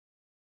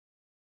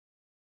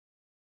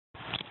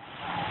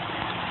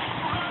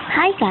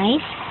Hi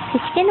guys!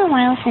 It's been a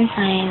while since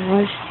I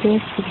was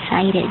this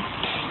excited.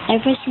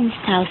 Ever since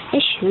Tao's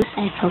issues,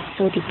 I felt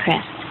so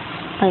depressed.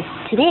 But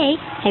today,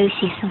 I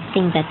received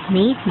something that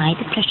made my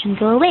depression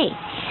go away.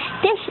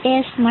 This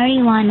is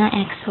Marijuana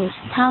EXO's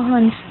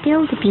TaoHun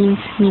Spill the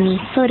Beans mini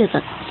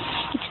photobook.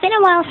 It's been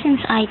a while since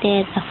I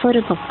did a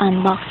photobook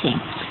unboxing.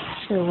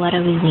 So what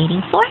are we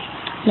waiting for?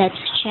 Let's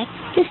check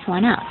this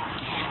one out.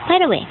 By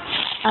the way,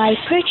 I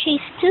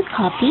purchased 2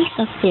 copies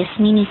of this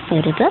mini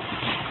photobook.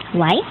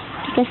 Why?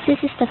 Because this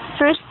is the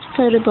first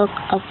photobook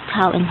of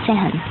Tao and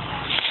Sehun,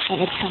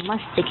 and it's a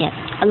must to get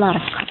a lot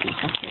of copies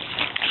of this.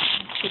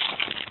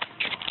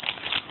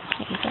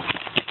 There we go.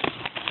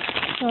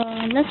 So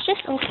let's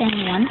just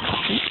open one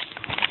copy.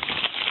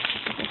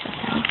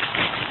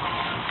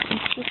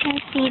 As you can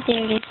see,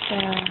 there is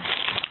a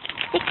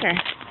sticker.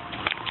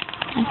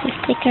 It's a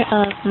sticker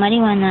of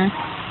Marijuana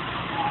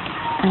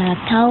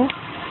Tao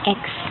X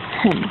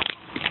Hun.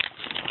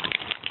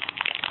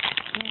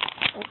 Let's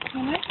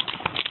open it.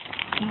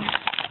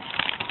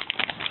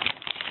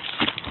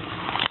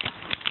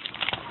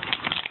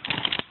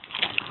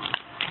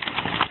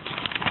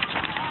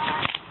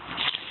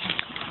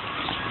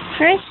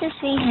 First is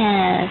we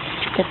have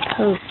the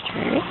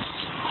posters,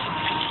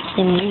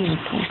 the mini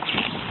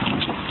posters.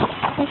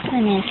 This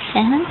one is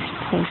Sehun's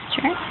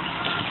poster.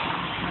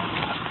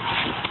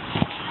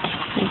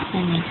 This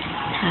one is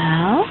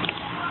Tao.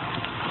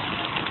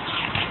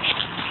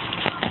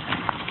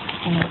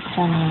 And this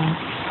one is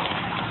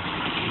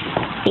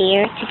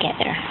They're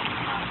Together.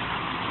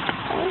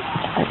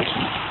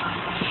 Okay.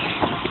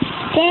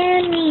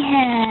 Then we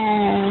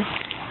have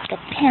the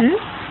pen,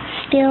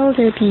 Spill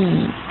the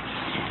Beans.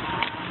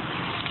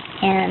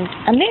 And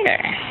a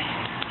mirror.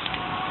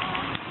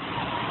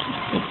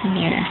 It's a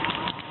mirror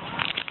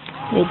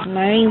with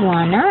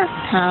Marijuana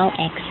Tao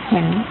X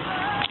Hun.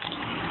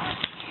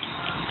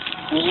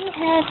 We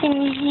have in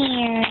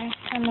here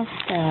some of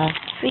the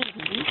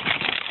freebies.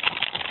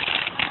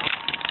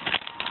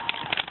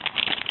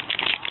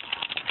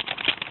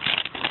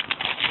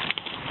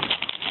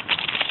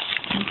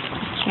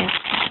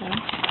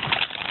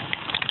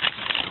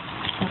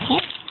 Okay,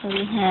 so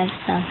we have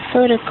some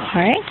photo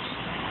cards.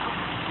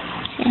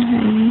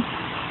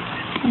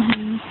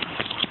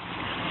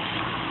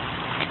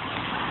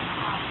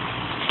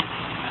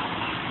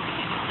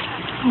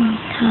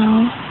 Tao.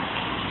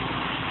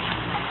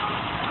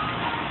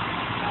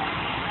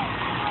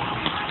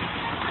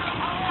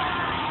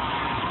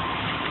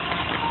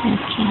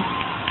 Okay.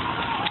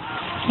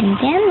 And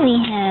then we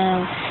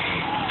have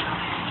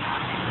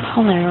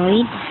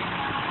Polaroid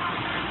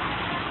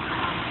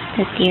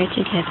that they're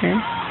together.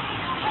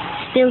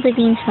 Spill the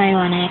Beans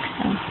Marijuana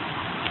EXO.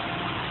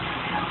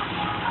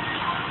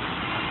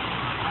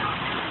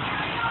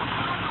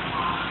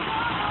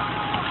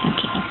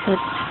 So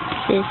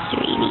this is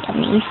really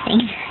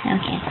amazing.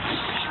 Okay.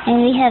 And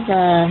we have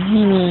a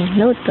mini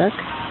notebook.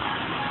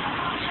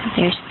 So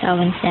there's Tao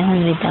and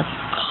Sehun with the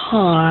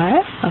car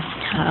of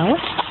Tao.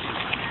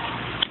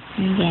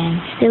 And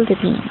then Spill the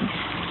Beans.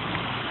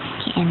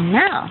 Okay, and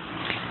now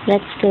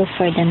let's go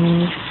for the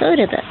mini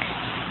photo book.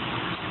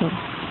 So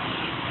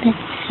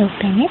let's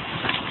open it.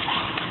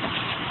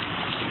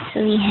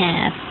 So we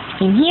have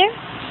in here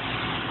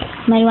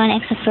Marijuana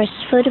EXO first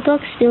photo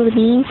book, Spill the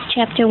Beans.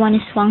 Chapter 1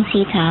 is Wang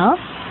Si Tao,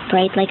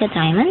 Bright Like a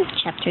Diamond.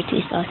 Chapter 2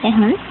 is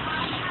Sehun,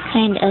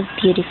 Kind of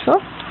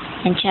Beautiful.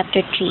 And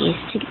Chapter 3 is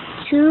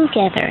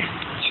Together.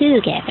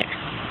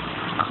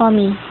 Call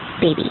Me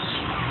Baby.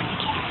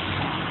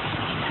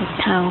 So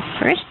Tao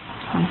first,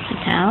 Wang Si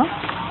Tao.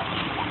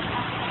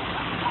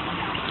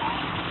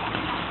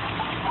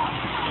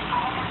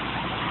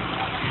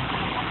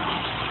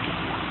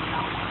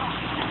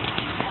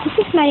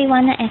 This is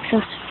Marijuana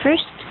EXO's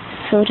first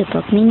photo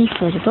book, mini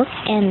photo book,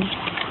 and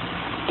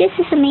this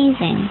is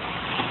amazing.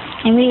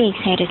 I'm really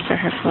excited for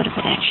her photo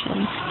book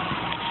actually.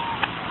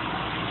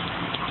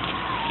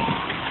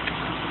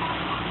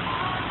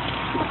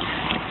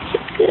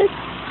 It's good.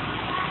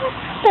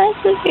 That's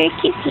so very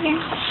cute here.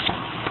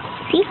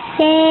 See,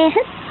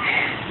 Sehun.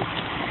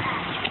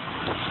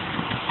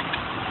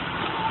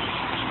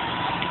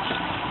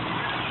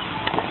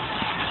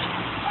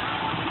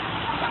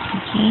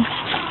 Okay,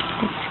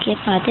 let's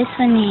skip out. This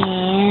one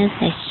is,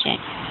 let's check.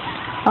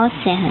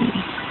 Sehun.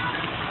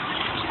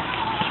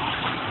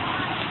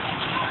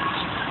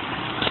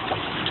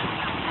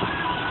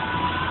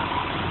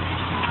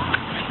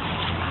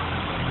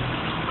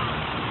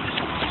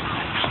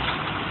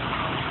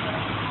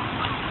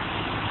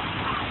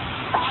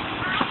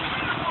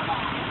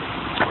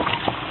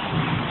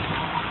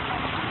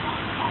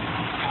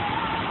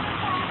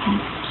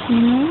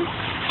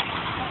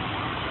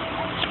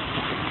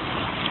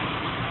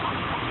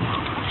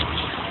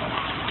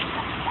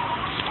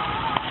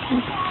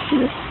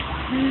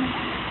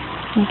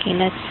 Okay,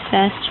 let's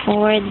fast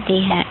forward. We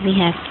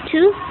have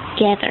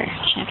Together,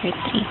 chapter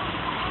 3.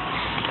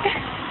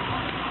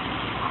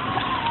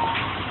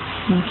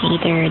 Okay,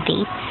 there are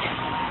dates.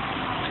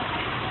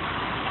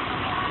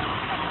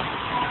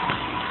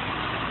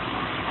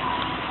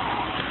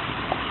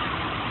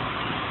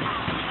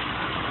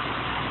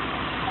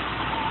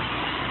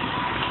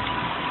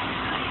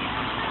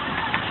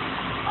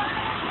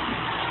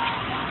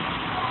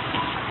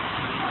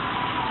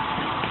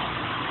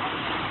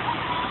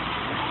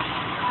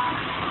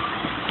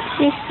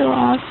 is so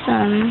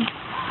awesome.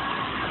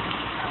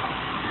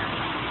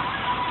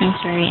 I'm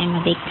sorry, I'm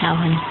a big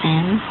TaoHun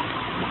fan.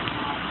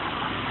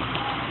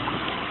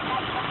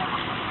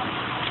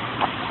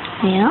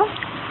 Well,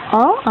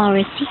 all our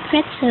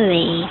secrets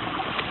away,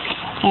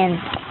 and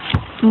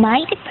my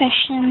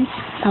depressions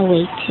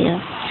away too.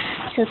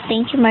 So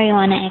thank you,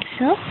 Marijuana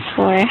EXO,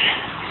 for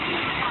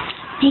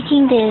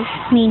making this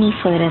mini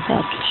photo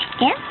book.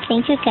 And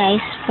thank you guys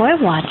for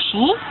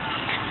watching.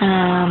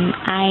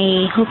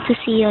 I hope to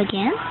see you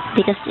again,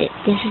 because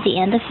this is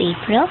the end of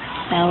April.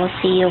 So I will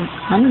see you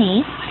on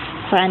May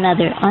for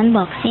another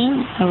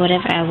unboxing or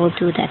whatever I will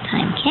do that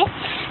time, okay?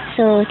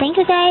 So thank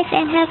you guys,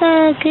 and have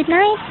a good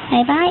night.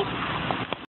 Bye bye.